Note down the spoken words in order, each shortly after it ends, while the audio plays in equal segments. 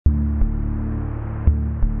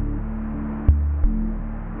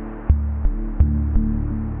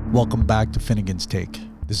Welcome back to Finnegan's Take.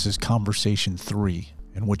 This is Conversation 3,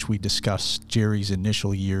 in which we discuss Jerry's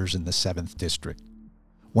initial years in the 7th District,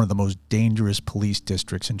 one of the most dangerous police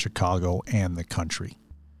districts in Chicago and the country.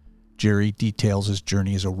 Jerry details his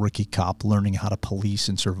journey as a rookie cop learning how to police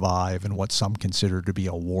and survive in what some consider to be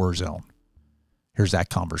a war zone. Here's that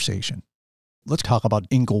conversation. Let's talk about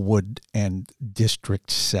Inglewood and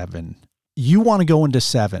District 7. You want to go into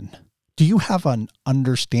 7. Do you have an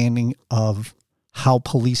understanding of how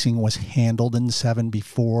policing was handled in 7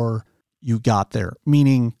 before you got there?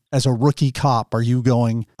 Meaning, as a rookie cop, are you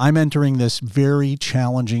going, I'm entering this very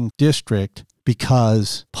challenging district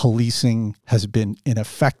because policing has been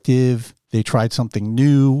ineffective, they tried something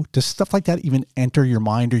new? Does stuff like that even enter your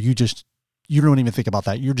mind, or you don't even think about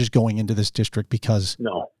that? You're just going into this district because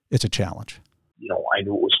it's a challenge? I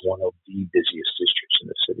knew it was one of the busiest districts in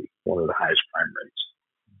the city, one of the highest crime rates.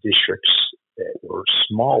 Districts that were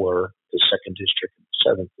smaller, the 2nd District and the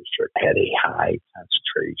 7th District, had a high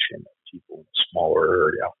concentration of people in a smaller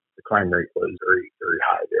area. The crime rate was very, very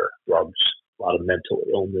high there. Drugs, a lot of mental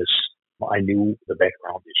illness. I knew the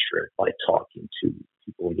background district by talking to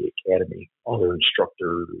people in the academy, other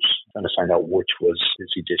instructors, trying to find out which was a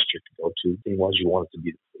busy district to go to. The thing was, you wanted to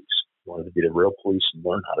be the police. You wanted to be the real police and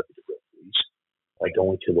learn how to be the real police by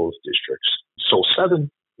going to those districts. So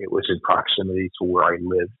 7, it was in proximity to where I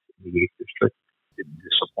lived in the 8th District. It didn't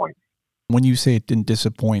disappoint me. When you say it didn't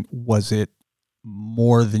disappoint, was it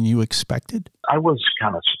more than you expected? I was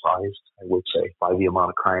kind of surprised, I would say, by the amount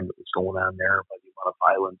of crime that was going on there, by the amount of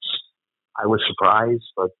violence. I was surprised,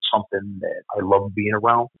 but something that I loved being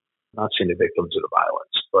around. Not seeing the victims of the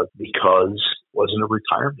violence, but because it wasn't a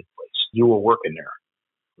retirement place. You were working there.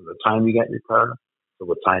 From the time you got in your car to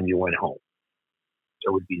the time you went home.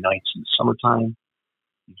 There would be nights in the summertime.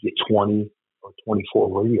 You'd get 20 or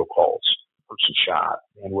 24 radio calls. Person shot,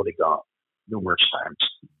 man with a gun, numerous times.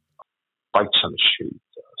 Fights on the street,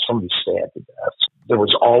 somebody stabbed to death. There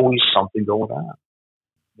was always something going on.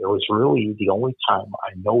 There was really the only time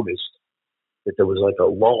I noticed that there was like a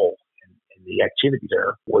lull in the activity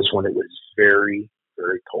there was when it was very,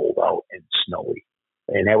 very cold out and snowy.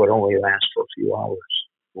 And that would only last for a few hours.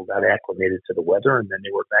 We got acclimated to the weather, and then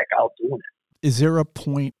they were back out doing it. Is there a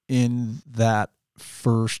point in that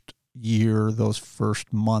first year, those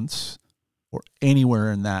first months, or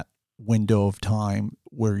anywhere in that window of time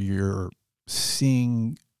where you're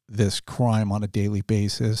seeing this crime on a daily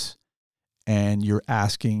basis and you're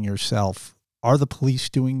asking yourself, are the police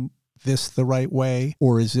doing this the right way,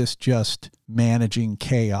 or is this just managing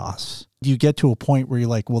chaos? Do you get to a point where you're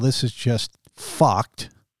like, well, this is just fucked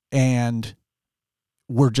and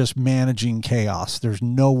we're just managing chaos, there's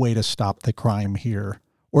no way to stop the crime here?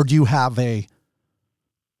 Or do you have a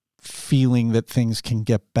feeling that things can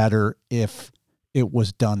get better if it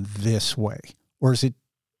was done this way? Or is it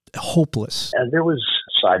hopeless? And there was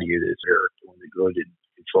a side of you that's there doing the good and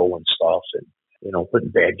controlling stuff and, putting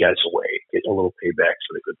bad guys away, getting a little payback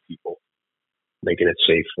for the good people, making it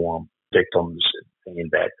safe for them, victims, and paying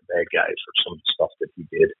back the bad guys for some of the stuff that he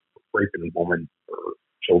did, raping a woman or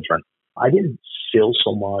children. I didn't feel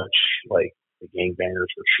so much like the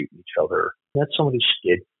gangbangers were shooting each other. That's somebody's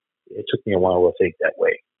skid. It took me a while to think that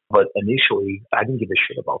way. But initially, I didn't give a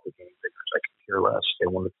shit about the gangbangers. I could care less. They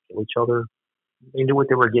wanted to kill each other. They knew what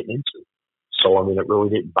they were getting into. So, it really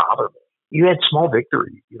didn't bother me. You had small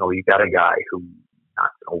victory. You got a guy who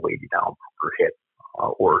knocked an old lady down for her hip,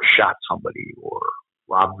 or shot somebody, or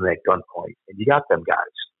robbed them at gunpoint. And you got them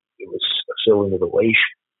guys. It was a feeling of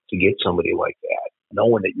elation to get somebody like that,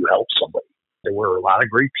 knowing that you helped somebody. There were a lot of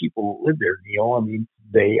great people who lived there, Neil.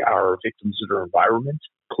 They are victims of their environment,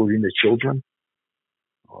 including the children.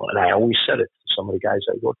 And I always said it to some of the guys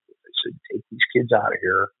I worked with. I said, take these kids out of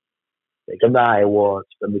here, take them to Iowa,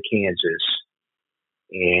 take them to Kansas,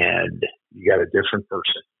 and you got a different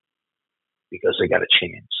person because they got a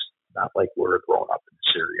chance. Not like we're growing up in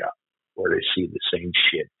Syria where they see the same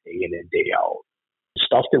shit day in and day out.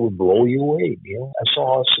 Stuff that would blow you away, Neil. I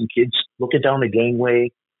saw some kids looking down the gangway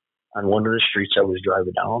on one of the streets I was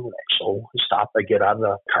driving down. So I stopped, I get out of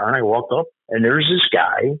the car, and I walk up, and there's this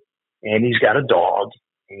guy, and he's got a dog,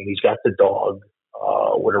 and he's got the dog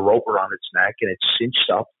with a rope around its neck, and it's cinched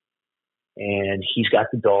up, and he's got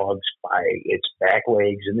the dog's by its back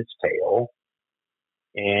legs and its tail,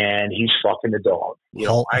 and he's fucking the dog.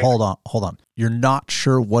 Hold on. You're not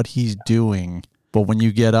sure what he's doing, but when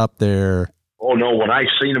you get up there... Oh, no, when I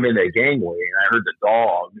seen him in that gangway, and I heard the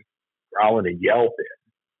dog growling and yelping,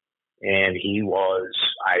 and he was,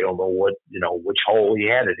 I don't know what, which hole he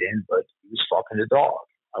had it in, but he was fucking the dog.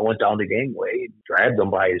 I went down the gangway and grabbed him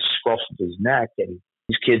by his scruff of his neck, and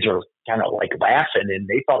These kids are kind of like laughing, and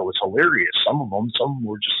they thought it was hilarious. Some of them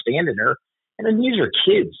were just standing there. And then these are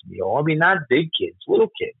kids, I mean, not big kids, little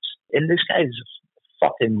kids. And this guy's a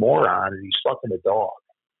fucking moron, and he's fucking a dog.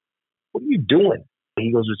 What are you doing?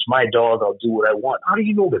 He goes, it's my dog. I'll do what I want. How do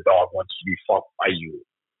you know the dog wants to be fucked by you?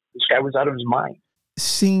 This guy was out of his mind.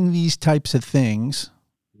 Seeing these types of things,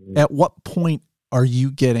 at what point are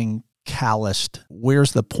you getting calloused?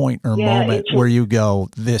 Where's the point or moment where you go,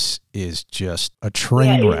 this is just a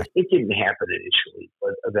train wreck? It didn't happen initially,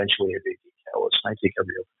 but eventually it did get callous. And I think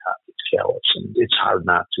every other cop gets callous, and it's hard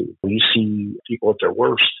not to. When you see people at their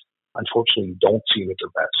worst, unfortunately, you don't see them at their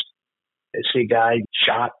best. They see a guy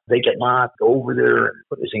shot, vacant lot, go over there and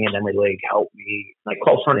put his hand on my leg, help me. And I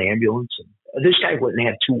call for an ambulance. And this guy wouldn't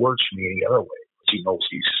have two words for me any other way. He knows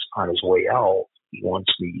he's on his way out. He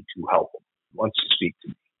wants me to help him. He wants to speak to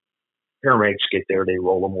me. Paramedics get there. They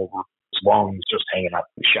roll him over. His lungs just hanging up.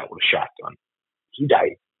 He shot with a shotgun. He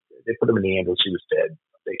died. They put him in the ambulance. He was dead.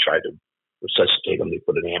 They tried to resuscitate him. They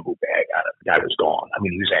put an ambu bag on him. The guy was gone. I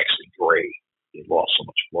mean, he was actually gray. He had lost so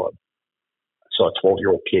much blood. So a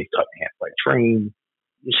 12-year-old kid cut in half by a train.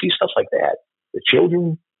 You see stuff like that. The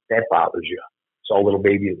children, that bothers you. Saw a little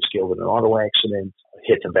baby that was killed in an auto accident,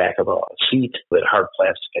 hit the back of a seat with hard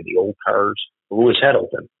plastic at the old cars, blew his head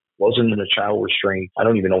open. Wasn't in a child restraint. I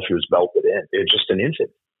don't even know if he was belted in. It was just an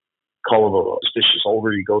infant. Call of a suspicious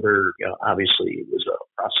older. You go there, obviously it was a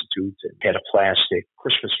prostitute and had a plastic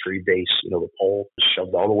Christmas tree base, the pole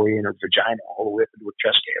shoved all the way in her vagina, all the way up into her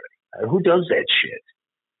chest cavity. Who does that shit?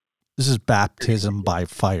 This is baptism by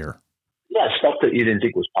fire. Yeah, stuff that you didn't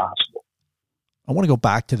think was possible. I want to go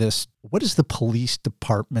back to this. What is the police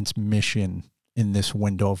department's mission in this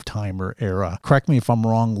window of time or era? Correct me if I'm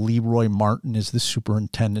wrong. Leroy Martin is the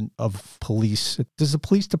superintendent of police. Does the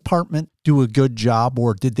police department do a good job,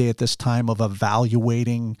 or did they at this time of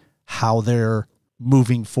evaluating how they're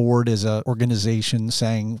moving forward as an organization,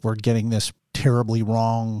 saying we're getting this terribly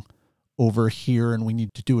wrong over here and we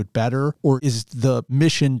need to do it better? Or is the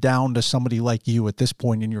mission down to somebody like you at this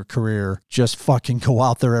point in your career, just fucking go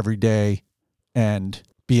out there every day and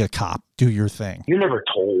be a cop, do your thing? You're never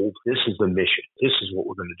told this is the mission. This is what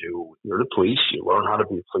we're going to do. You're the police. You learn how to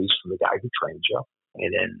be a police from the guy who trained you.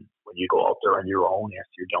 And then when you go out there on your own,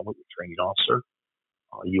 after you're done with your training officer,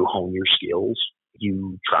 you hone your skills.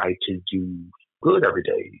 You try to do good every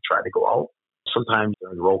day. You try to go out. Sometimes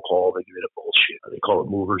during the roll call, they give it a bullshit. They call it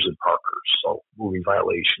movers and parkers. So moving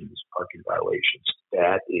violations, parking violations.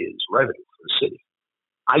 That is revenue for the city.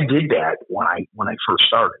 I did that when I first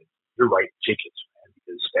started. You're writing tickets, man,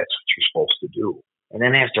 because that's what you're supposed to do. And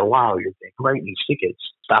then after a while, you're thinking, writing these tickets.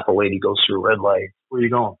 Stop a lady, goes through a red light. Where are you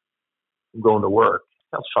going? I'm going to work.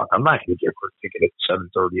 Hell, fuck, I'm not going to give her a ticket at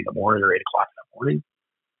 7:30 in the morning or 8 o'clock in the morning.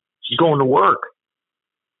 She's going to work.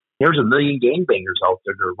 There's a million gangbangers out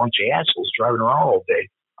there. There are a bunch of assholes driving around all day.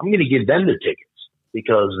 I'm going to give them the tickets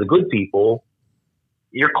because the good people,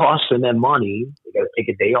 you're costing them money. They got to take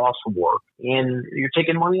a day off from work, and you're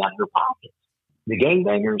taking money out of your pocket. The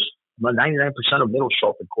gangbangers, 99% of them will show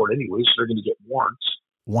up in court anyway, so they're going to get warrants.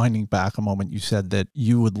 Winding back a moment, you said that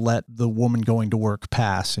you would let the woman going to work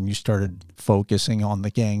pass and you started focusing on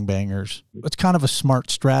the gangbangers. It's kind of a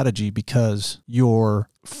smart strategy because you're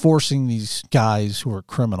forcing these guys who are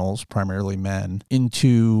criminals, primarily men,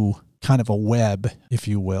 into kind of a web, if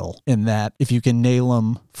you will, in that if you can nail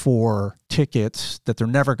them for tickets that they're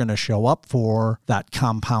never going to show up for, that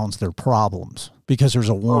compounds their problems because there's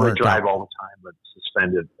a warrant. They drive all the time, but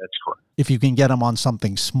suspended. That's correct. If you can get them on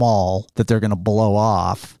something small that they're going to blow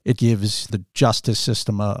off, it gives the justice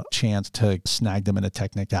system a chance to snag them in a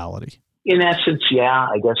technicality. In essence, yeah,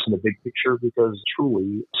 I guess in the big picture, because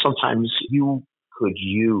truly, sometimes you could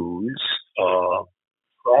use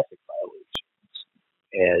traffic violations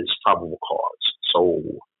as probable cause. So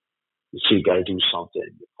you see a guy do something,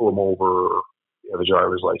 you pull him over, you have a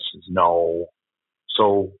driver's license, no.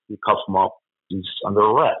 So you cuff him up, he's under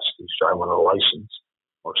arrest. He's driving without a license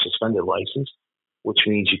or suspended license, which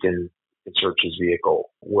means you can search his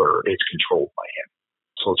vehicle where it's controlled by him.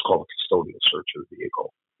 So it's called a custodial search of the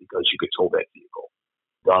vehicle because you could tow that vehicle.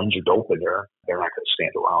 Guns or dope in there, they're not going to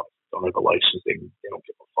stand around. Don't have a license, they don't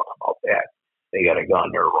give a fuck about that. They got a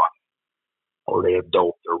gun, they're running. Or they have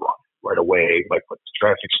dope, they're running. Right away, by putting the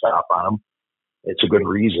traffic stop on them, it's a good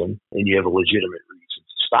reason, and you have a legitimate reason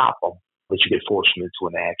to stop them, but you could force them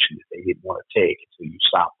into an action that they didn't want to take until you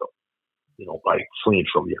stop them, by fleeing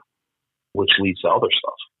from you, which leads to other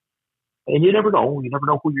stuff. And you never know. You never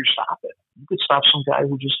know who you're stopping. You could stop some guy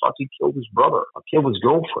who just fucking killed his brother or killed his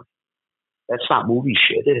girlfriend. That's not movie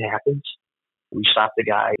shit. It happens. We stopped a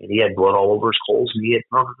guy, and he had blood all over his clothes, and he had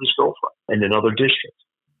murdered his girlfriend in another district.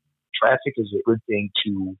 traffic is a good thing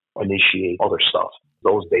to initiate other stuff.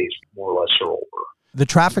 Those days more or less are over. The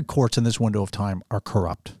traffic courts in this window of time are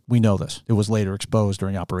corrupt. We know this. It was later exposed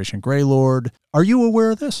during Operation Greylord. Are you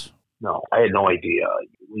aware of this? No, I had no idea.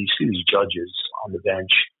 When you see these judges on the bench,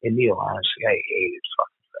 and Neil, honestly, I hated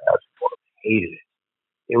fucking traffic court. I hated it.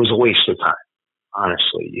 It was a waste of time,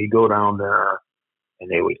 honestly. You go down there, and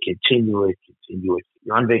they would continue it.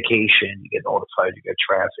 You're on vacation, you get notified, you get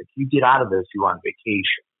traffic. You get out of it if you're on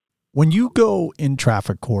vacation. When you go in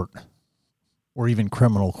traffic court, or even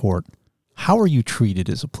criminal court, how are you treated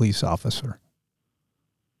as a police officer?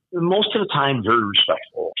 Most of the time, very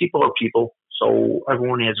respectful. People are people, so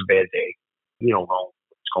everyone has a bad day. You don't know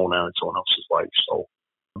what's going on in someone else's life, so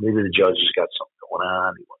maybe the judge has got something going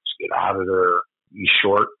on. He wants to get out of there. He's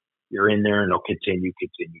short. You're in there, and they'll continue.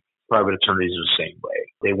 Private attorneys are the same way.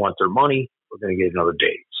 They want their money. We're going to get another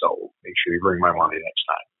date, so make sure you bring my money next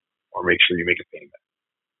time, or make sure you make a payment.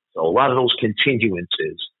 So a lot of those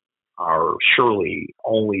continuances are surely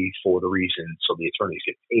only for the reason so the attorneys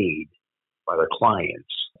get paid by their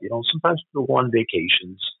clients. Sometimes people go on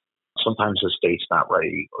vacations. Sometimes the state's not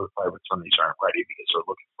ready or the private attorneys aren't ready because they're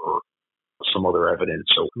looking for some other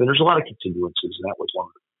evidence. So there's a lot of continuances, and that was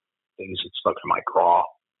one of the things that stuck in my craw.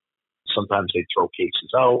 Sometimes they throw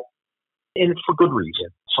cases out, and for good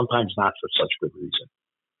reason. Sometimes not for such good reason.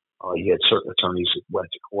 You had certain attorneys that went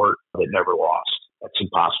to court that never lost. That's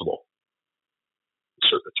impossible.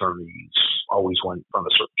 Certain attorneys always went in front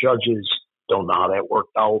of certain judges, don't know how that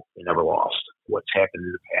worked out, they never lost. What's happened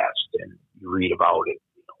in the past, and you read about it,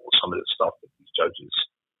 some of the stuff that these judges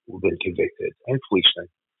who've been convicted, and policemen,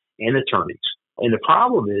 and attorneys. And the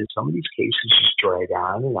problem is some of these cases just drag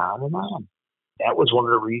on and on and on. That was one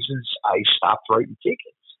of the reasons I stopped writing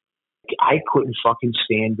tickets. I couldn't fucking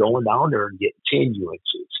stand going down there and getting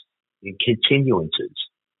continuances.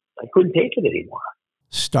 I couldn't take it anymore.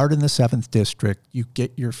 Start in the 7th District, you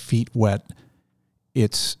get your feet wet.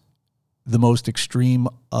 It's the most extreme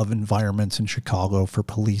of environments in Chicago for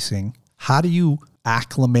policing. How do you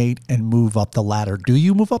acclimate and move up the ladder? Do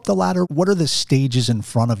you move up the ladder? What are the stages in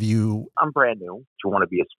front of you? I'm brand new. You want to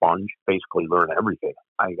be a sponge, basically learn everything.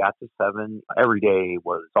 I got to 7. Every day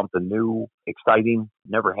was something new, exciting.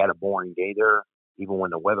 Never had a boring day there. Even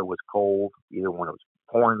when the weather was cold, even when it was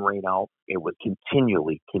pouring rain out, it was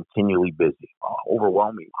continually busy.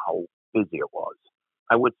 Overwhelming how busy it was.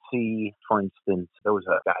 I would see, for instance, there was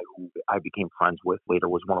a guy who I became friends with, later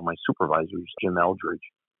was one of my supervisors, Jim Eldridge.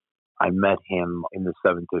 I met him in the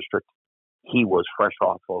 7th District. He was fresh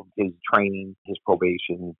off of his training, his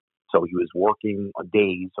probation. So he was working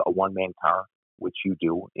days, a one-man car, which you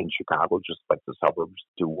do in Chicago, just like the suburbs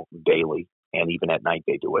do daily. And even at night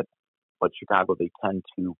they do it. But Chicago, they tend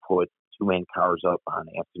to put two-man cars up on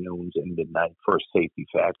afternoons and midnight for a safety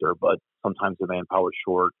factor. But sometimes the manpower is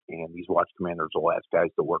short, and these watch commanders will ask guys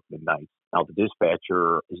to work midnight. Now, the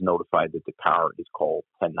dispatcher is notified that the car is called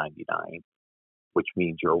 1099, which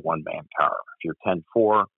means you're a one-man car. If you're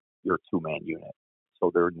 10-4, you're a two-man unit.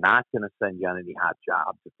 So they're not going to send you on any hot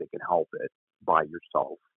jobs if they can help it by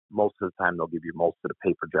yourself. Most of the time, they'll give you most of the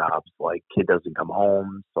paper jobs, like kid doesn't come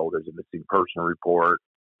home, so there's a missing person report,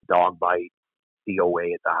 dog bite,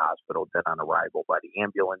 COA at the hospital, dead on arrival by the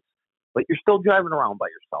ambulance. But you're still driving around by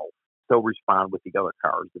yourself. Still respond with the other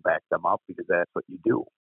cars to back them up because that's what you do.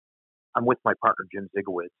 I'm with my partner, Jim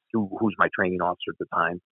Zigowitz, who's my training officer at the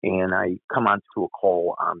time, and I come on to a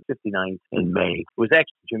call on 59th in May. It was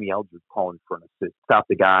actually Jimmy Eldridge calling for an assist. Stopped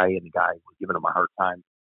the guy, and the guy was giving him a hard time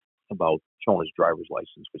about showing his driver's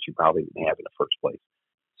license, which he probably didn't have in the first place.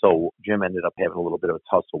 So Jim ended up having a little bit of a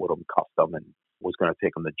tussle with him, cuffed him, and was going to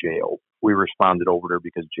take him to jail. We responded over there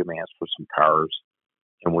because Jim asked for some cars.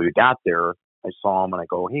 And when we got there, I saw him, and I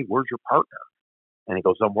go, "Hey, where's your partner?" And he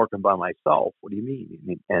goes, "I'm working by myself." "What do you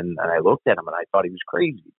mean?" And I looked at him, and I thought he was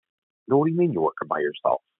crazy. "No, what do you mean you're working by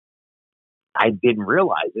yourself?" I didn't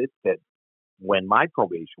realize it, that when my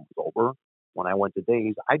probation was over, when I went to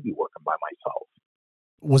days, I'd be working by myself.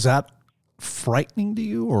 Was that frightening to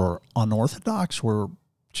you, or unorthodox, or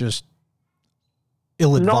just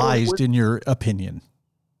ill-advised in your opinion?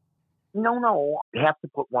 No. You have to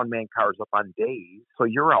put one-man cars up on days. So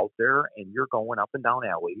you're out there, and you're going up and down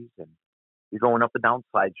alleys, and you're going up and down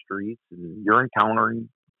side streets, and you're encountering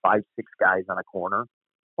 5-6 guys on a corner.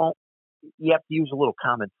 Well, you have to use a little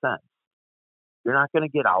common sense. You're not going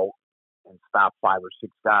to get out and stop 5 or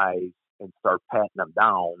 6 guys and start patting them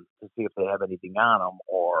down to see if they have anything on them,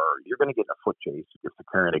 or you're going to get in a foot chase if you're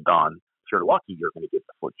carrying a gun. If you're lucky, you're going to get in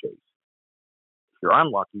a foot chase. If you're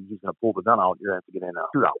unlucky, he's going to pull the gun out. You're going to have to get in a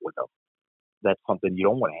shootout with him. That's something you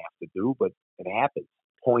don't want to have to do, but it happens.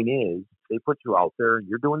 Point is, They put you out there,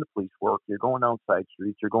 you're doing the police work, you're going down side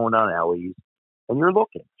streets, you're going down alleys, and you're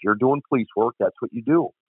looking. You're doing police work, that's what you do.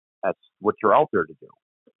 That's what you're out there to do.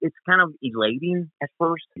 It's kind of elating at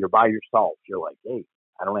first. You're by yourself. You're like, hey,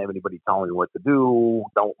 I don't have anybody telling me what to do.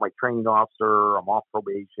 Don't my training officer. I'm off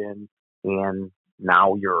probation. And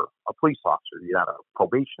now you're a police officer. You're not a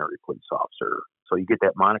probationary police officer. So you get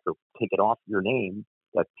that moniker taken off your name,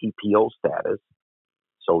 that PPO status.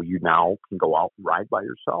 So you now can go out and ride by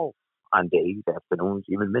yourself on days, afternoons,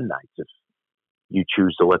 even midnights if you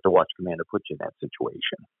choose to let the watch commander put you in that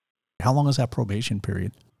situation. How long is that probation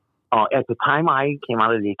period? At the time I came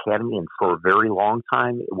out of the academy, and for a very long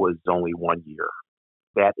time, it was only 1 year.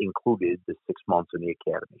 That included the 6 months in the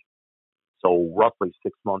academy. So roughly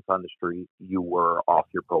 6 months on the street, you were off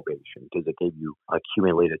your probation because it gave you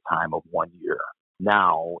accumulated time of 1 year.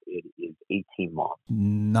 Now it is 18 months.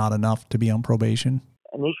 Not enough to be on probation?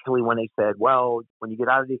 Initially, when they said, well, when you get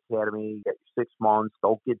out of the academy, you get your 6 months,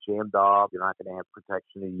 don't get jammed up. You're not going to have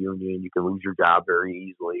protection of the union. You can lose your job very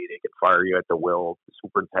easily. They can fire you at the will of the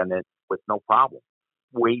superintendent with no problem.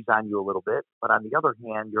 Weighs on you a little bit. But on the other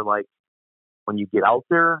hand, you're like, when you get out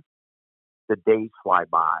there, the days fly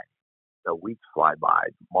by. The weeks fly by.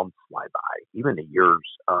 The months fly by. Even the years,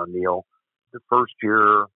 Neil. The first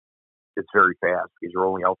year, it's very fast because you're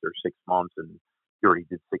only out there 6 months and you already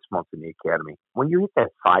did 6 months in the academy. When you hit that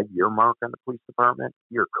 5-year mark on the police department,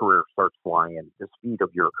 your career starts flying. The speed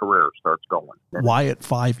of your career starts going. Why at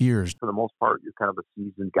 5 years? For the most part, you're kind of a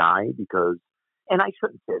seasoned guy because, and I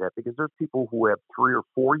shouldn't say that because there's people who have 3 or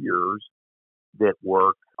 4 years that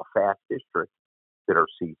work a fast district that are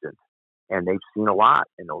seasoned. And they've seen a lot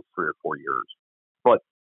in those 3 or 4 years. But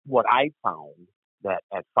what I found that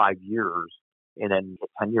at 5 years and then at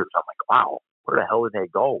 10 years, I'm like, wow, where the hell did they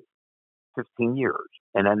go? 15 years.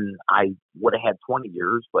 And then I would have had 20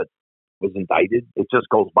 years, but was indicted. It just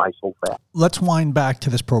goes by so fast. Let's wind back to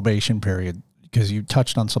this probation period because you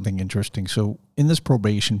touched on something interesting. So in this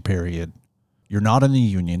probation period, you're not in the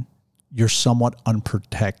union. You're somewhat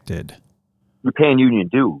unprotected. You're paying union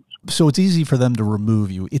dues. So it's easy for them to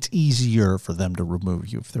remove you. It's easier for them to remove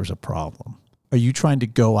you if there's a problem. Are you trying to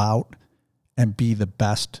go out and be the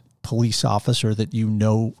best police officer that you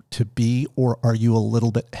know to be, or are you a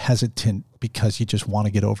little bit hesitant because you just want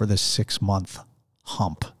to get over this 6 month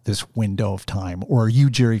hump, this window of time? Or are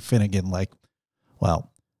you Jerry Finnegan like,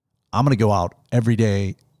 well, I'm going to go out every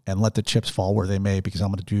day and let the chips fall where they may because I'm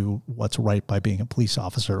going to do what's right by being a police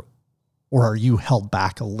officer? Or are you held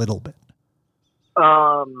back a little bit?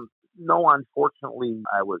 No, unfortunately,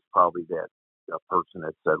 I was probably that person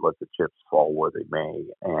that said, let the chips fall where they may.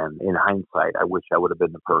 And in hindsight, I wish I would have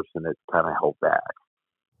been the person that kind of held back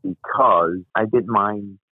because I didn't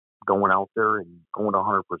mind going out there and going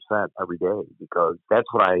 100% every day because that's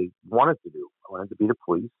what I wanted to do. I wanted to be the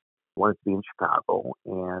police. I wanted to be in Chicago.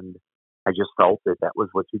 And I just felt that that was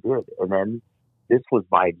what you did. And then this was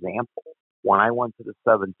by example. When I went to the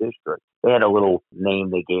 7th District, they had a little name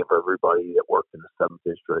they gave everybody that worked in the 7th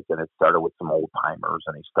District, and it started with some old timers,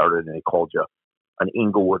 and they called you an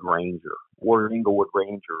Inglewood Ranger. We're Inglewood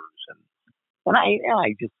Rangers, and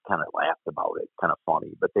I just kind of laughed about it, kind of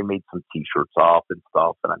funny. But they made some T-shirts off and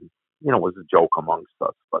stuff, and it was a joke amongst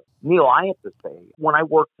us. But Neil, I have to say, when I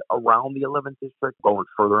worked around the 11th District, going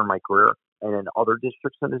further in my career, and in other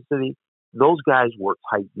districts in the city, those guys were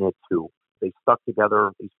tight knit too. They stuck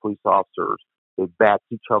together, these police officers. They backed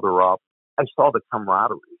each other up. I saw the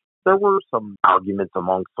camaraderie. There were some arguments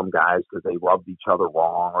among some guys because they rubbed each other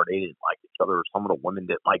wrong or they didn't like each other. Or some of the women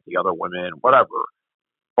didn't like the other women, whatever.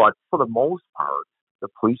 But for the most part, the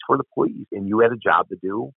police were the police, and you had a job to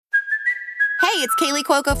do. Hey, it's Kaylee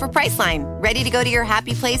Cuoco for Priceline. Ready to go to your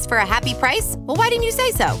happy place for a happy price? Well, why didn't you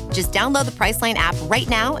say so? Just download the Priceline app right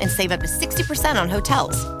now and save up to 60% on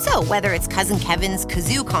hotels. So whether it's Cousin Kevin's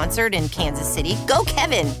Kazoo Concert in Kansas City, go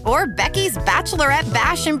Kevin, or Becky's Bachelorette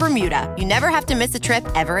Bash in Bermuda, you never have to miss a trip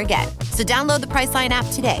ever again. So download the Priceline app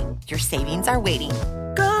today. Your savings are waiting.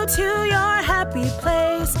 Go to your happy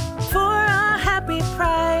place for a happy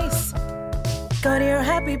price. Go to your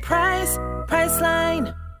happy price,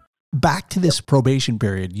 Priceline. Back to this probation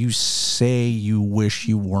period, you say you wish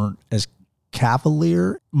you weren't as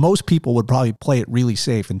cavalier. Most people would probably play it really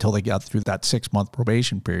safe until they got through that 6 month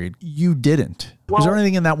probation period. You didn't. Was there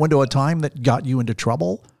anything in that window of time that got you into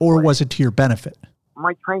trouble, or was it to your benefit?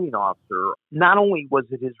 My training officer, not only was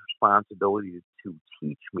it his responsibility to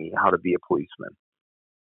teach me how to be a policeman,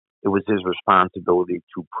 it was his responsibility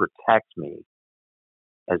to protect me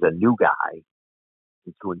as a new guy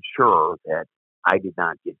and to ensure that I did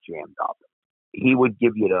not get jammed up. He would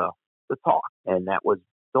give you the talk, and that was,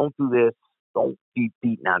 don't do this, don't be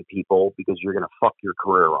beating on people because you're going to fuck your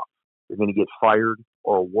career up. You're going to get fired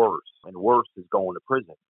or worse, and worse is going to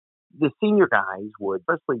prison. The senior guys would,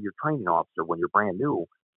 especially your training officer when you're brand new,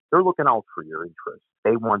 they're looking out for your interests.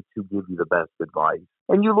 They want to give you the best advice.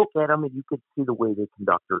 And you look at them and you can see the way they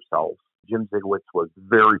conduct themselves. Jim Zigwitz was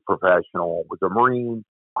very professional, was a Marine,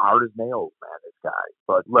 hard as nails, man, this guy,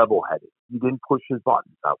 but level-headed. He didn't push his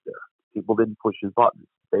buttons out there. People didn't push his buttons.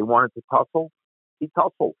 They wanted to tussle. He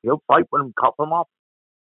tussled. He'll fight when them, cuff them up.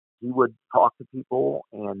 He would talk to people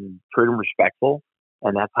and treat them respectful,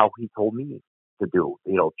 and that's how he told me to do.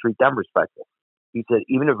 Treat them respectful. He said,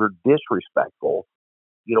 even if you're disrespectful,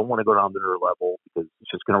 you don't want to go down to their level because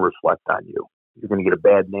it's just going to reflect on you. You're going to get a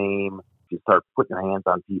bad name. If you start putting your hands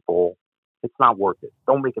on people, it's not worth it.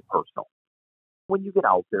 Don't make it personal. When you get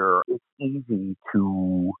out there, it's easy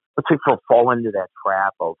to, let's say, fall into that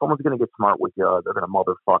trap of someone's going to get smart with you. They're going to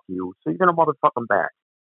motherfuck you. So you're going to motherfuck them back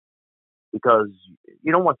because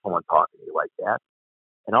you don't want someone talking to you like that.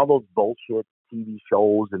 And all those bullshit TV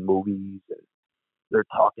shows and movies, and they're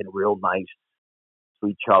talking real nice to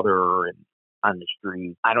each other and on the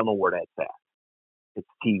street. I don't know where that's at. It's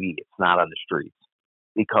TV. It's not on the streets.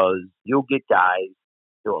 Because you'll get guys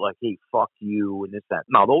that are like, hey, fuck you and this, that.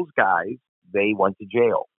 Now, those guys, they went to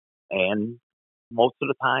jail. And most of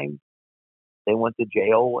the time, they went to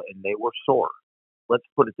jail and they were sore. Let's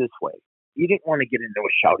put it this way. You didn't want to get into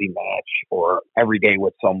a shouting match or every day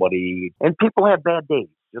with somebody. And people have bad days,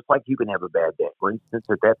 just like you can have a bad day. For instance,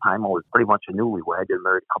 at that time, I was pretty much a newlywed. I'd been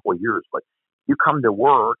married a couple of years. But you come to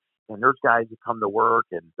work, and there's guys that come to work,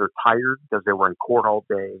 and they're tired because they were in court all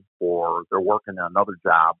day, or they're working another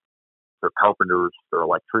job. They're carpenters, they're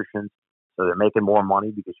electricians. So they're making more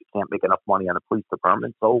money because you can't make enough money on the police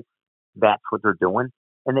department. So that's what they're doing.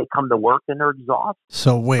 And they come to work and they're exhausted.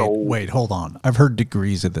 So wait, hold on. I've heard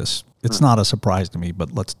degrees of this. It's not a surprise to me,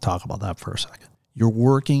 but let's talk about that for a second. You're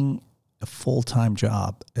working a full-time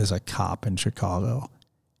job as a cop in Chicago,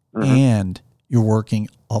 and you're working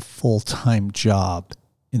a full-time job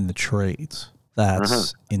in the trades.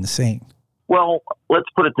 That's insane. Well, let's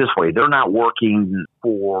put it this way. They're not working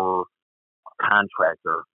for a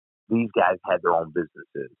contractor. These guys had their own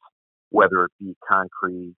businesses, whether it be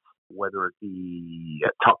concrete, whether it be a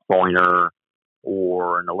tuck pointer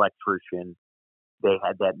or an electrician. They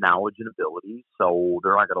had that knowledge and ability, so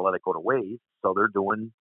they're not going to let it go to waste. So they're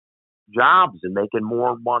doing jobs and making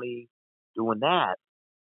more money doing that.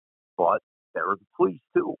 But they're the police,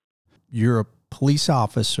 too. You're a police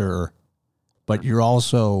officer, but you're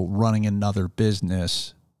also running another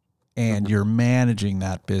business, and you're managing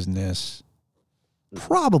that business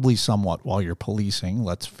probably somewhat while you're policing.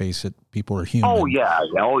 Let's face it, people are human. Oh, yeah.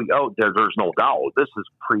 There's no doubt. This is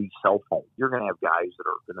pre-cell phone. You're going to have guys that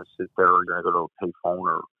are going to sit there, you're going to go to a payphone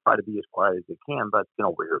or try to be as quiet as they can, but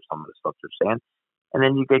overhear some of the stuff they're saying. And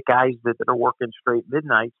then you get guys that are working straight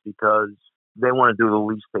midnights because they want to do the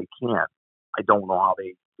least they can. I don't know how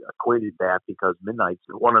they equated that because midnight's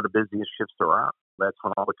one of the busiest shifts there are. That's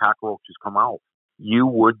when all the cockroaches come out. You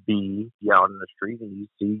would be out in the street and you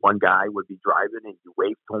see one guy would be driving and you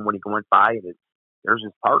wave to him when he went by and there's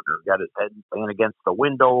his partner, got his head laying against the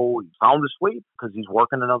window. He's sound asleep because he's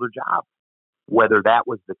working another job. Whether that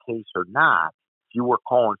was the case or not, if you were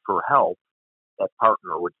calling for help, that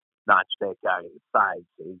partner would notch that guy in the side,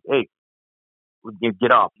 say, hey,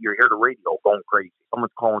 get up. You're here to radio going crazy.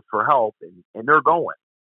 Someone's calling for help and they're going.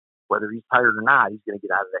 Whether he's tired or not, he's going to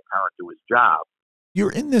get out of that car and do his job.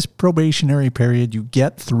 You're in this probationary period. You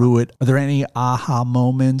get through it. Are there any aha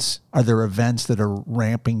moments? Are there events that are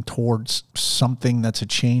ramping towards something that's a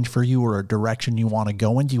change for you or a direction you want to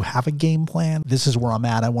go in? Do you have a game plan? This is where I'm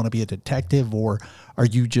at. I want to be a detective. Or are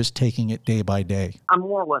you just taking it day by day? I'm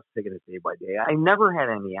more or less taking it day by day. I never had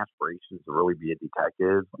any aspirations to really be a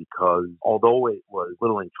detective because although it was a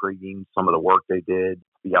little intriguing, some of the work they did,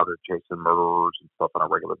 be out there chasing murderers and stuff on a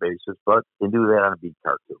regular basis, but they do that on a beat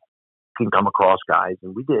car too. You can come across guys,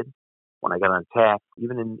 and we did. When I got on TAC,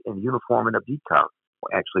 even in uniform in a beat car,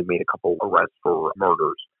 I actually made a couple arrests for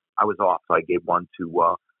murders. I was off, so I gave one to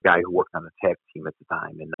a guy who worked on the TAC team at the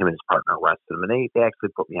time, and him and his partner arrested him. And they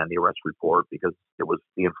actually put me on the arrest report because it was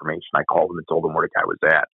the information. I called them and told them where the guy was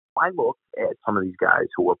at. I looked at some of these guys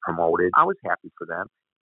who were promoted. I was happy for them.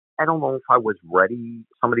 I don't know if I was ready.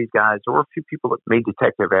 Some of these guys, there were a few people that made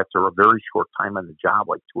detective after a very short time on the job,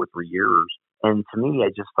 like 2 or 3 years. And to me, I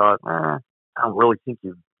just thought, I don't really think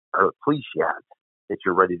you are a police yet, that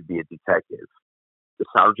you're ready to be a detective. The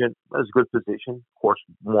sergeant is a good position. Of course,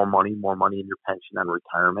 more money in your pension and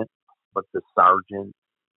retirement. But the sergeant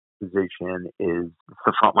position is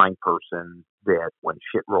the frontline person that when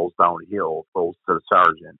shit rolls downhill, goes to the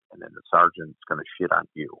sergeant, and then the sergeant's going to shit on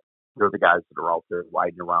you. They're the guys that are out there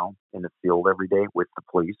riding around in the field every day with the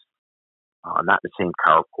police. not the same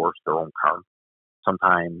car, of course, their own car.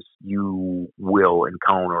 Sometimes you will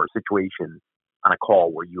encounter a situation on a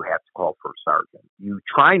call where you have to call for a sergeant. You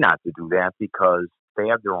try not to do that because they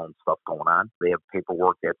have their own stuff going on. They have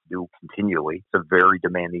paperwork they have to do continually. It's a very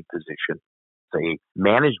demanding position. It's a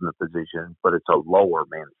management position, but it's a lower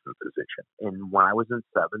management position. And when I was in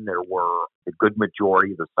 7, there were a good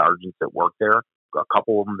majority of the sergeants that worked there. A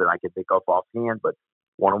couple of them that I could think of offhand, but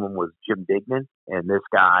one of them was Jim Dignan, and this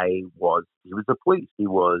guy was the police. He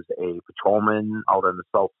was a patrolman out on the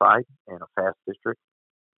south side in a fast district.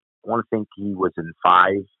 I want to think he was in 5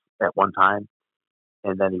 at one time,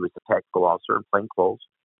 and then he was a tactical officer in plain clothes.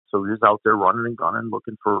 So he was out there running and gunning,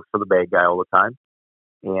 looking for the bad guy all the time.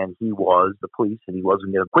 And he was the police, and he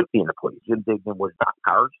wasn't going to quit being the police. Jim Dignan was not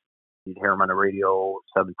cars. You'd hear him on the radio,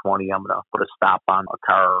 720, I'm going to put a stop on a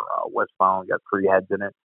car westbound, got 3 heads in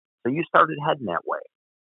it. So you started heading that way.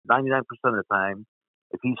 99% of the time,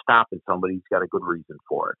 if he's stopping somebody, he's got a good reason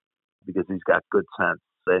for it because he's got good sense,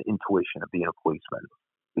 the intuition of being a policeman.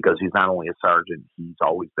 Because he's not only a sergeant, he's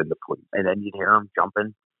always been the police. And then you'd hear him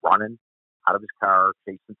jumping, running out of his car,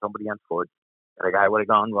 chasing somebody on foot. And a guy would have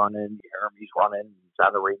gone running. You hear him, he's running, he's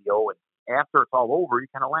on the radio. And after it's all over, you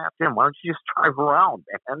kind of laugh, Jim, why don't you just drive around,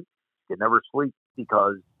 man? You never sleep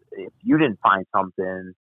because if you didn't find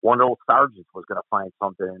something, one of those sergeants was going to find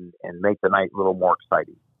something and make the night a little more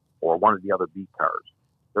exciting, or one of the other beat cars.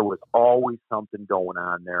 There was always something going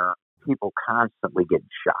on there. People constantly getting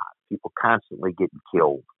shot. People constantly getting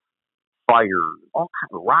killed. Fires, all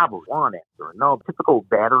kinds of robberies, one after another. Typical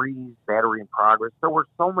battery in progress. There were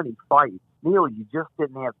so many fights. Neil, you just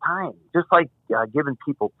didn't have time. Just like giving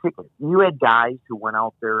people tickets. You had guys who went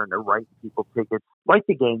out there and they're writing people tickets, like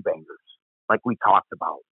the gangbangers, like we talked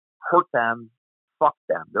about. Hurt them, fuck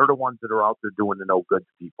them. They're the ones that are out there doing the no good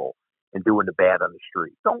to people and doing the bad on the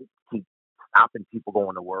street. Don't keep stopping people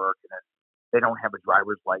going to work and then they don't have a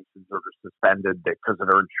driver's license or they're suspended because of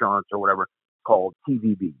their insurance or whatever, called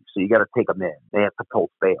TVB. So you got to take them in. They have to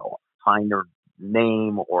post bail, sign their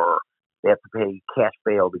name, or they have to pay cash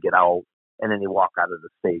bail to get out, and then they walk out of the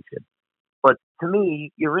station. But to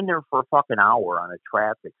me, you're in there for a fucking hour on a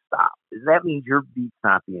traffic stop. That means your beat's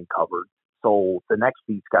not being covered. So the next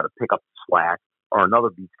beat's got to pick up the slack, or another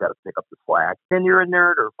beat's got to pick up the slack. Then you're in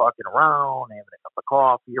there, they're fucking around, having a cup of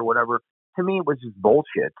coffee or whatever. To me, it was just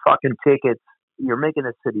bullshit. Fucking tickets. You're making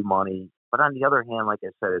the city money. But on the other hand, like I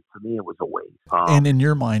said, to me, it was a waste. And in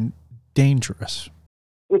your mind, dangerous.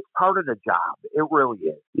 It's part of the job. It really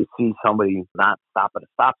is. You see somebody not stop at a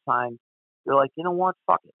stop sign. You're like, you know what?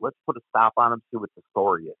 Fuck it. Let's put a stop on them, see what the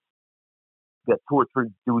story is. You got 2 or 3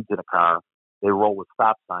 dudes in a car. They roll with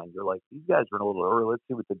stop signs. You're like, these guys are a little early. Let's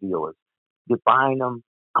see what the deal is. Get behind them.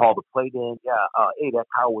 Call the plate in. Yeah, hey, that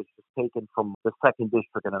car was just taken from the 2nd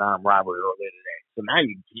district in an armed robbery earlier today. So now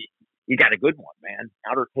you got a good one, man.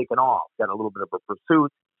 Now they're taking off. Got a little bit of a pursuit.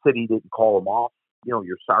 City didn't call them off. You know,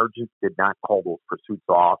 your sergeants did not call those pursuits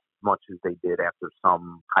off as much as they did after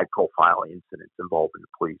some high-profile incidents involving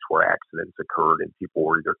the police where accidents occurred and people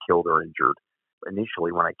were either killed or injured.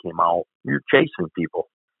 Initially, when I came out, you're chasing people.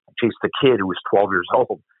 I chased a kid who was 12 years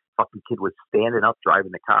old. Fucking kid was standing up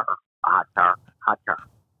driving the car. A hot car.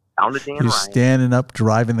 Down to Dan Ryan. He was standing up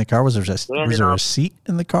driving the car? Was there a seat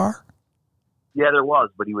in the car? Yeah, there was,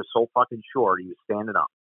 but he was so fucking short, he was standing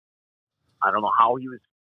up. I don't know how he was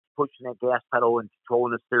pushing that gas pedal and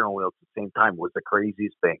controlling the steering wheel at the same time. It was the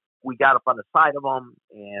craziest thing. We got up on the side of him,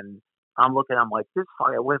 and I'm like, this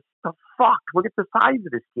fucker, what the fuck? Look at the size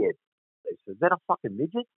of this kid. They said, is that a fucking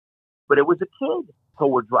midget? But it was a kid. So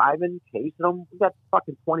we're driving, chasing him. We got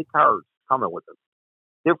fucking 20 cars coming with us.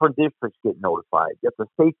 Different districts get notified. Get the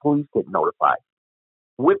state police get notified.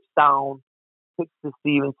 Whips down, takes the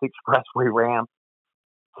Stevens Expressway ramp,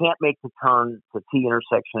 can't make the turn to T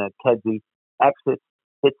intersection at Kedzie, exits,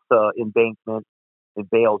 hits the embankment, and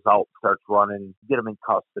bails out, starts running, get him in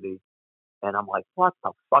custody. And I'm like, what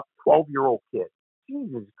the fuck? 12-year-old kid.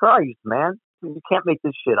 Jesus Christ, man. You can't make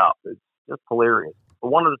this shit up. It's just hilarious.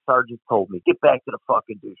 But one of the sergeants told me, get back to the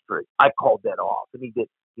fucking district. I called that off. And he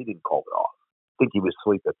didn't call it off. I think he was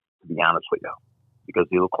sleeping, to be honest with you, because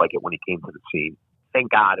he looked like it when he came to the scene. Thank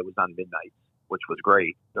God it was on midnight, which was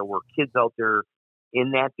great. There were kids out there in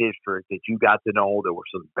that district that you got to know. There were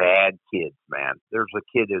some bad kids, man. There's a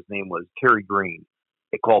kid, his name was Terry Green.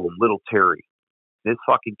 They called him Little Terry. This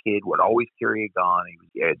fucking kid would always carry a gun. He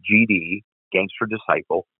was a GD, gangster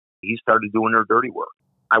disciple. He started doing their dirty work.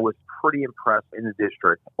 I was pretty impressed in the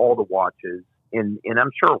district, all the watches, and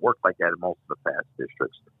I'm sure it worked like that in most of the fast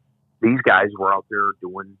districts. These guys were out there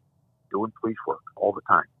doing police work all the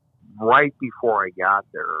time. Right before I got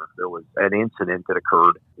there, there was an incident that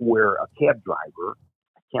occurred where a cab driver,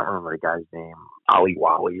 I can't remember the guy's name, Ali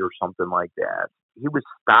Wally or something like that. He was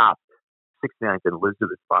stopped 69th and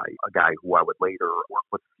Elizabeth by a guy who I would later work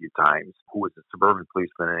with a few times, who was a suburban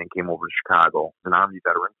policeman and then came over to Chicago, an Army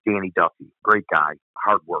veteran, Danny Duffy. Great guy,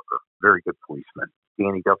 hard worker, very good policeman.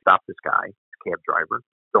 Danny Duffy stopped this guy, cab driver.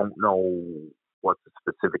 Don't know what the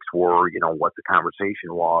specifics were, what the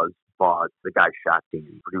conversation was, but the guy shot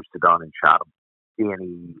Danny, produced a gun and shot him.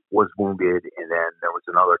 Danny was wounded, and then there was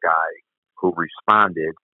another guy who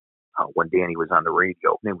responded when Danny was on the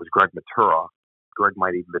radio. His name was Greg Matura. Greg might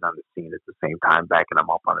have even been on the scene at the same time, backing him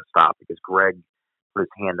up on a stop, because Greg put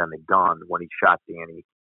his hand on the gun when he shot Danny,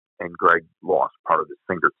 and Greg lost part of his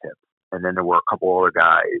fingertip. And then there were a couple other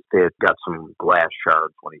guys that got some glass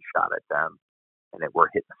shards when he shot at them, and they were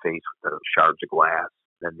hit in the face with the shards of glass.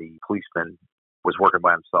 Then the policeman was working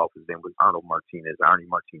by himself. His name was Arnie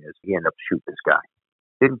Martinez. He ended up shooting this guy.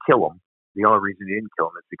 Didn't kill him. The only reason he didn't kill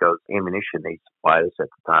him is because ammunition they supplied us at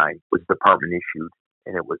the time was department issued,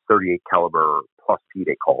 and it was 38 caliber plus P,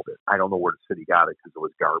 they called it. I don't know where the city got it because it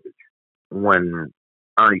was garbage. When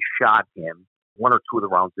Arnie shot him, one or two of the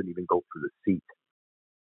rounds didn't even go through the seat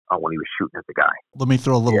when he was shooting at the guy. Let me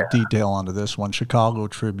throw a little detail onto this one. Chicago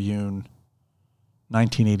Tribune,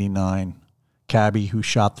 1989. Cabbie who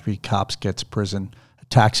shot 3 cops gets prison. A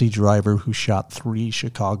taxi driver who shot 3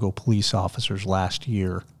 Chicago police officers last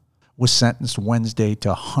year was sentenced Wednesday to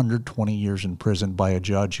 120 years in prison by a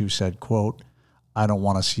judge who said, quote, "I don't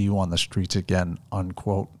want to see you on the streets again,"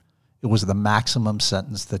 unquote. It was the maximum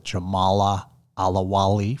sentence that Jamala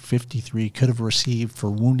Alawali, 53, could have received for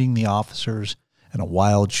wounding the officers in a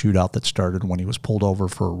wild shootout that started when he was pulled over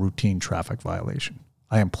for a routine traffic violation.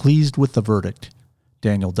 "I am pleased with the verdict,"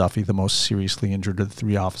 Daniel Duffy, the most seriously injured of the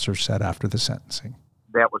 3 officers, said after the sentencing.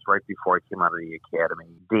 That was right before I came out of the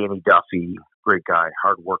academy. Danny Duffy, great guy,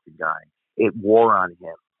 hard-working guy. It wore on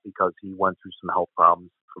him because he went through some health problems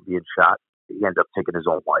from being shot. He ended up taking his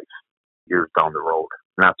own life years down the road,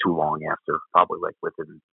 not too long after, probably like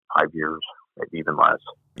within 5 years, maybe even less.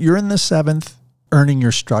 You're in the 7th, earning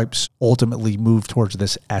your stripes, ultimately moved towards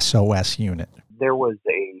this SOS unit. There was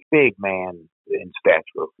a big man in stature.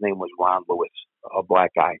 His name was Ron Lewis, a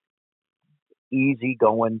black guy. Easy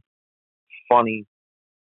going, funny,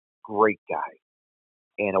 great guy,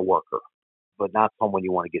 and a worker, but not someone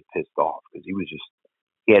you want to get pissed off because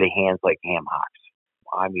he had hands like ham hocks.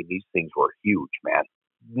 I mean, these things were huge, man.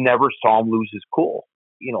 Never saw him lose his cool.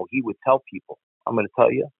 He would tell people, "I'm going to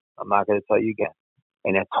tell you, I'm not going to tell you again."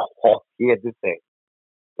 And that's all he had to say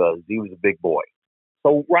because he was a big boy.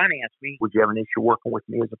 So Ron asked me, "Would you have an issue working with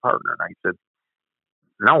me as a partner?" And I said,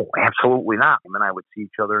 "No, absolutely not." Him and I would see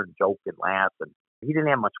each other and joke and laugh. And he didn't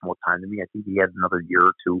have much more time than me. I think he had another year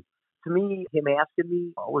or two. To me, him asking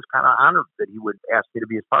me, I was kind of honored that he would ask me to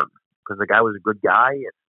be his partner because the guy was a good guy.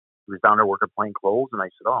 And he was down there working plain clothes. And I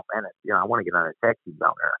said, "Oh, man, I want to get on a tag team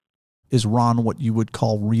down there." Is Ron what you would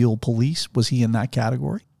call real police? Was he in that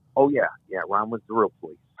category? Oh, yeah. Yeah, Ron was the real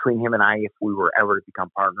police. Between him and I, if we were ever to become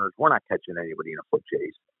partners, we're not catching anybody in a foot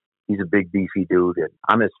chase. He's a big, beefy dude, and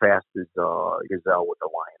I'm as fast as a gazelle with a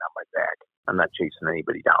lion on my back. I'm not chasing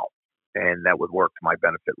anybody down. And that would work to my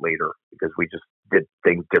benefit later because we just did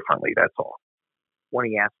things differently, that's all. When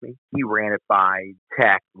he asked me, he ran it by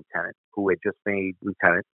TAC lieutenant, who had just made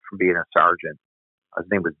lieutenant from being a sergeant. His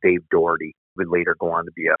name was Dave Doherty. He would later go on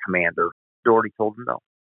to be a commander. Doherty told him no.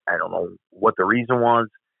 I don't know what the reason was.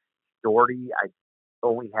 Doherty, I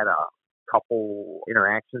only had a couple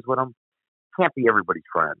interactions with him. Can't be everybody's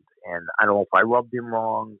friend. And I don't know if I rubbed him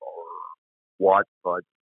wrong or what, but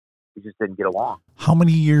we just didn't get along. How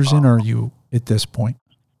many years in are you at this point?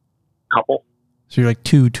 Couple. So you're like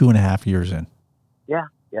 2.5 years in.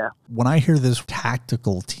 Yeah. When I hear this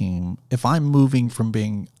tactical team, if I'm moving from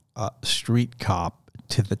being a street cop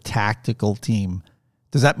to the tactical team,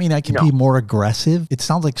 does that mean I can be more aggressive? It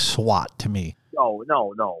sounds like SWAT to me. No,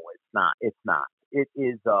 it's not. It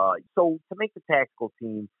is, so to make the tactical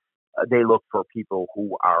team, they look for people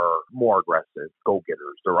who are more aggressive,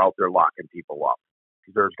 go-getters. They're out there locking people up.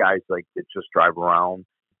 There's guys like that just drive around.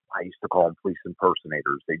 I used to call them police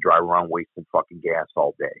impersonators. They drive around wasting fucking gas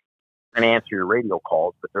all day and answer your radio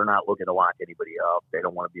calls, but they're not looking to lock anybody up. They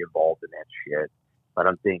don't want to be involved in that shit. But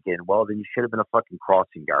I'm thinking, well, then you should have been a fucking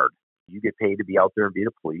crossing guard. You get paid to be out there and be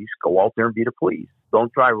the police. Go out there and be the police.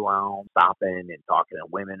 Don't drive around stopping and talking to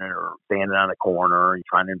women or standing on a corner and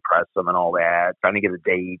trying to impress them and all that, trying to get a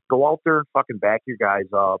date. Go out there and fucking back your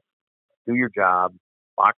guys up, do your job,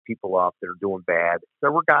 lock people up that are doing bad.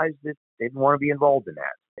 There were guys that didn't want to be involved in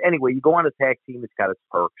that. Anyway, you go on a tag team, it's got its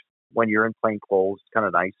perks. When you're in plain clothes, it's kind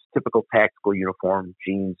of nice. Typical tactical uniform,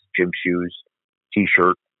 jeans, gym shoes,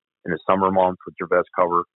 T-shirt. In the summer months with your vest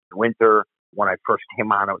cover. In winter, When I first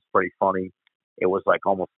came on, it was pretty funny. It was like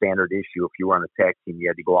almost standard issue. If you were on a tag team, you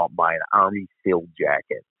had to go out and buy an Army field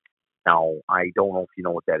jacket. Now, I don't know if you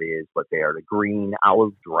know what that is, but they are the green,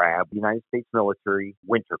 olive drab United States military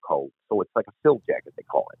winter coat. So it's like a field jacket, they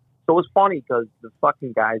call it. So it was funny because the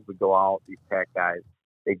fucking guys would go out, these tech guys,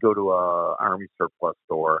 they'd go to a Army surplus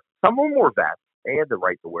store. Some of them were vets. They had the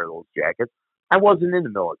right to wear those jackets. I wasn't in the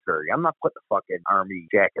military. I'm not putting a fucking Army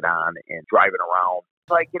jacket on and driving around.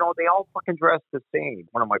 Like, you know, they all fucking dress the same.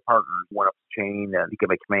 One of my partners went up the chain and became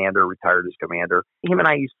a commander, retired as commander. Him and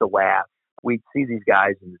I used to laugh. We'd see these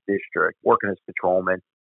guys in the district working as patrolmen.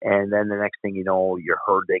 And then the next thing you know, you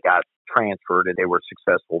heard they got transferred and they were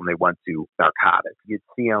successful and they went to narcotics. You'd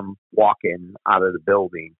see them walking out of the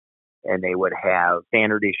building and they would have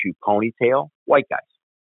standard issue ponytail, white guys,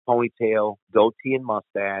 ponytail, goatee and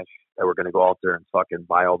mustache that were going to go out there and fucking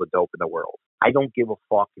buy all the dope in the world. I don't give a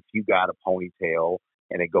fuck if you got a ponytail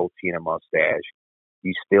and a goatee and a mustache.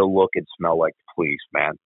 You still look and smell like the police,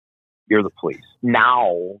 man. You're the police.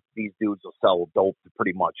 Now, these dudes will sell dope to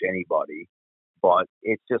pretty much anybody. But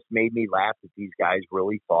it just made me laugh that these guys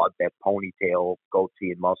really thought that ponytail,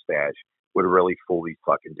 goatee, and mustache would really fool these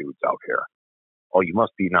fucking dudes out here. Oh, you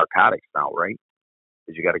must be narcotics now, right?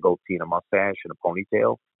 Because you got a goatee and a mustache and a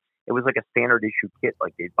ponytail. It was like a standard issue kit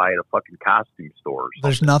like they'd buy at a fucking costume store.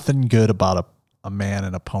 There's nothing good about a man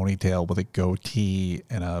in a ponytail with a goatee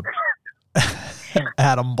and a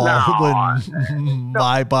Adam Baldwin,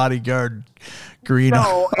 My Bodyguard, green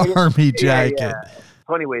Army jacket. Yeah.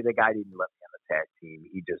 So anyway, the guy didn't let me on the tag team.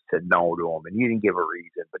 He just said no to him, and he didn't give a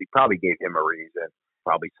reason, but he probably gave him a reason.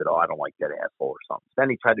 Probably said, oh, I don't like that asshole or something. Then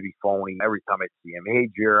he tried to be phony. Every time I'd see him, hey,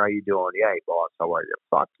 Jer, how you doing? Yeah, hey, boss, how are you?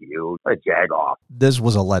 Fuck you. I jag off. This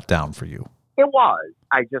was a letdown for you. It was.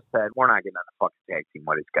 I just said, we're not getting on the fucking tag team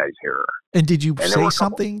while this guy's here. And did you say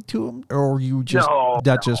something to him? Or you just,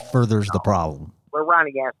 just furthers the problem? Well,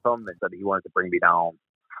 Ronnie asked him and said he wanted to bring me down,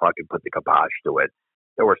 fucking put the kibosh to it.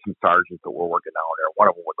 There were some sergeants that were working down there. One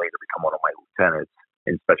of them would later become one of my lieutenants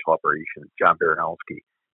in special operations, John Baranowski.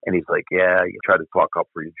 And he's like, yeah, you tried to talk up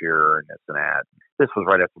for your Jer and this and that. This was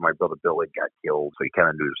right after my brother Billy got killed. So he kind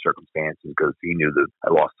of knew the circumstances because he knew that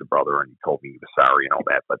I lost a brother and he told me he was sorry and all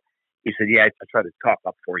that. But he said, yeah, I tried to talk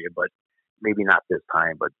up for you, but maybe not this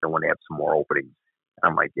time, but when they have some more openings. And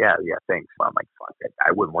I'm like, yeah, thanks. I'm like, fuck that guy.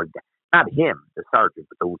 I wouldn't want that. Not him, the sergeant,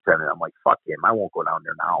 but the lieutenant. I'm like, fuck him. I won't go down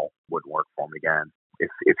there now. Wouldn't work for him again.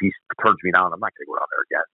 If he turns me down, I'm not going to go down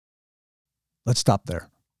there again. Let's stop there.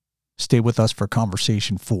 Stay with us for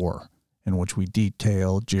Conversation 4, in which we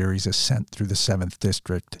detail Jerry's ascent through the 7th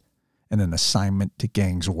District and an assignment to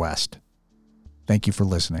Gangs West. Thank you for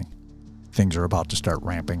listening. Things are about to start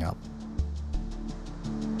ramping up.